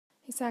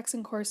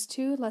Saxon Course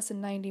 2, Lesson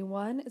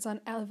 91 is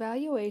on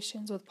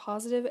evaluations with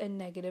positive and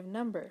negative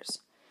numbers.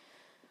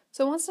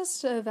 So it wants us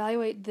to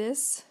evaluate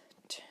this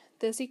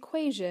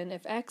equation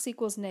if x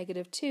equals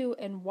 -2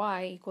 and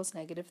y equals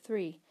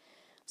 -3.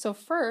 So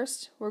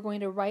first, we're going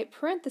to write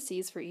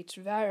parentheses for each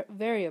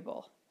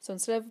variable. So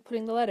instead of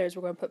putting the letters,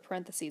 we're going to put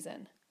parentheses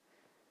in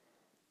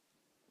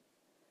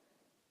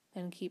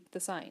and keep the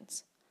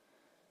signs.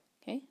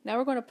 Okay, now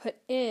we're going to put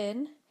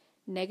in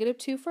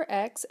 -2 for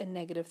x and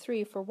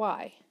 -3 for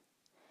y.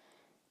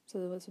 So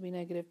this will be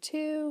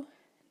 -2,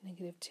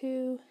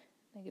 -2,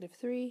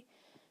 -3,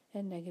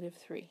 and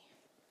 -3.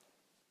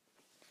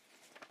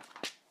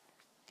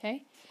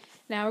 Okay,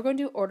 now we're going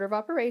to do order of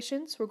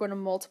operations. We're going to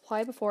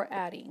multiply before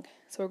adding.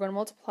 So we're going to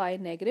multiply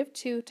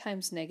 -2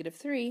 times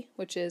 -3,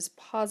 which is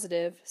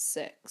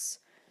 +6.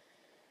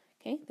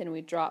 Okay, then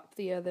we drop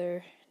the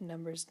other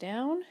numbers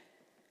down.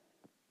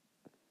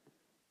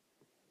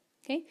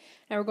 Okay,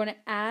 now we're going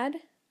to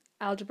add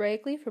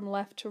algebraically from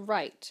left to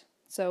right.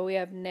 So we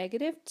have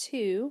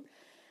 -2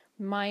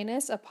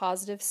 minus a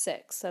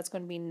 +6. That's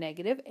going to be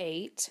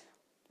 -8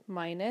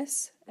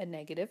 minus a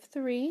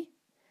 -3.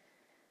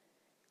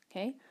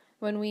 Okay,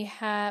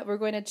 we're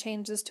going to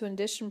change this to an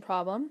addition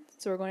problem.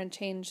 So we're going to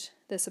change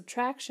the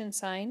subtraction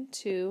sign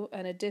to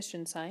an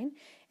addition sign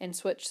and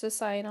switch the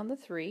sign on the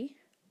 3.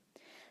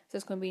 So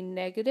it's going to be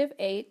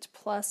 -8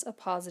 plus a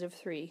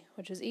 +3,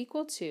 which is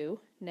equal to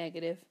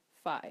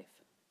 -5.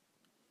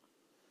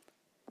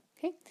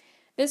 Okay,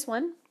 this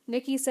one,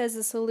 Nikki says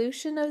the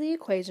solution of the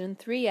equation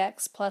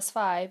 3x plus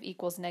 5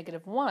 equals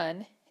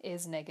 -1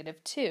 is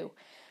 -2.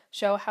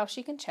 Show how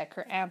she can check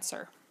her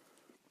answer.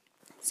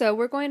 So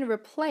we're going to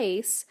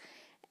replace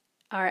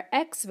our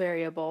x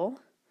variable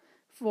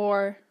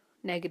for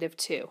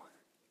 -2.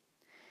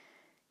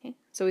 Okay,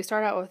 so we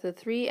start out with the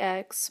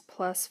 3x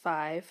plus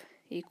 5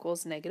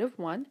 equals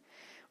 -1.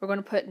 We're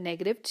going to put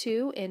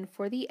 -2 in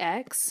for the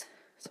x,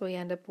 so we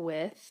end up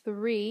with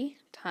 3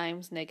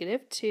 times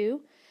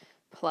 -2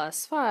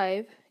 plus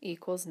 5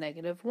 equals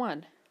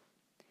 -1.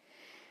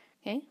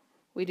 Okay,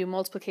 we do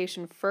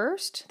multiplication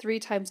first. 3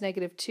 times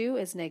 -2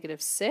 is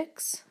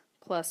 -6,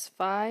 plus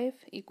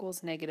 5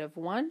 equals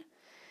 -1.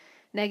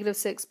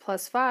 -6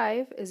 plus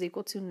 5 is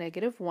equal to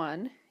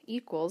 -1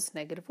 equals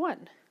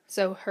 -1.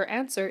 So her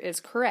answer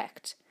is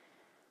correct.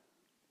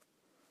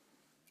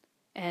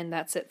 And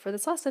that's it for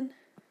this lesson.